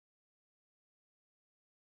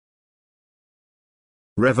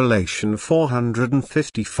Revelation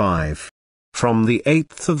 455. From the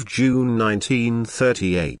 8th of June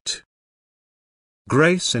 1938.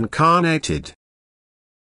 Grace Incarnated.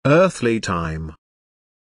 Earthly time.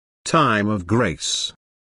 Time of grace.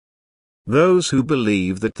 Those who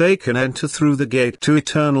believe that they can enter through the gate to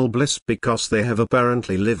eternal bliss because they have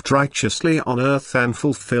apparently lived righteously on earth and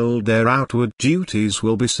fulfilled their outward duties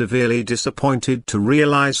will be severely disappointed to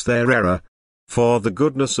realize their error. For the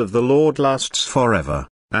goodness of the Lord lasts forever,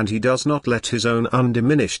 and he does not let his own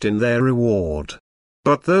undiminished in their reward.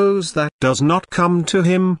 But those that does not come to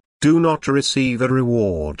him, do not receive a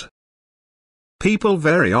reward. People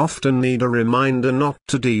very often need a reminder not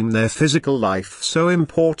to deem their physical life so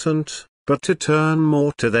important, but to turn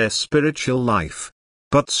more to their spiritual life.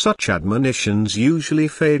 But such admonitions usually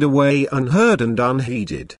fade away unheard and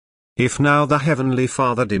unheeded. If now the Heavenly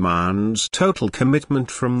Father demands total commitment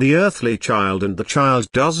from the earthly child and the child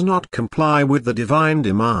does not comply with the divine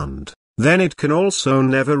demand, then it can also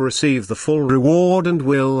never receive the full reward and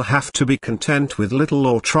will have to be content with little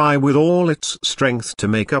or try with all its strength to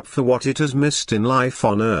make up for what it has missed in life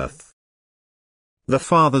on earth. The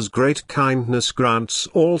Father's great kindness grants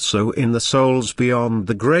also in the souls beyond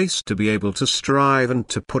the grace to be able to strive and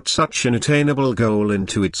to put such an attainable goal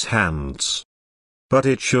into its hands. But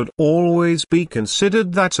it should always be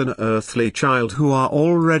considered that an earthly child who are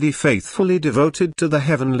already faithfully devoted to the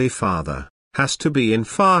Heavenly Father, has to be in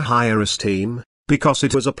far higher esteem, because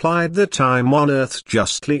it has applied the time on earth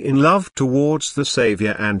justly in love towards the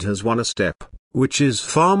Saviour and has won a step, which is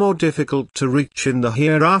far more difficult to reach in the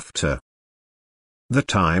hereafter. The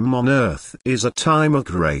time on earth is a time of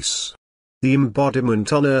grace. The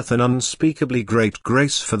embodiment on earth an unspeakably great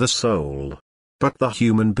grace for the soul. But the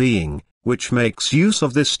human being, which makes use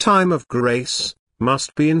of this time of grace,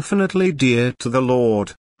 must be infinitely dear to the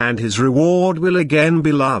Lord, and his reward will again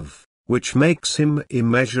be love, which makes him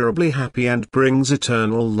immeasurably happy and brings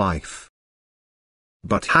eternal life.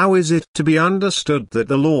 But how is it to be understood that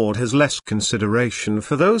the Lord has less consideration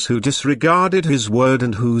for those who disregarded his word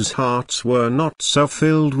and whose hearts were not so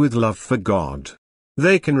filled with love for God?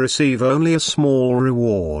 They can receive only a small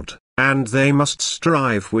reward, and they must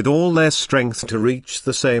strive with all their strength to reach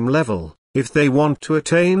the same level, if they want to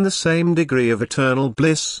attain the same degree of eternal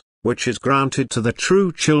bliss, which is granted to the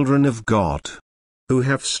true children of God, who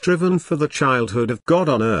have striven for the childhood of God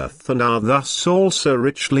on earth and are thus also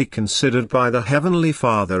richly considered by the Heavenly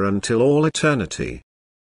Father until all eternity.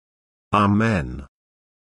 Amen.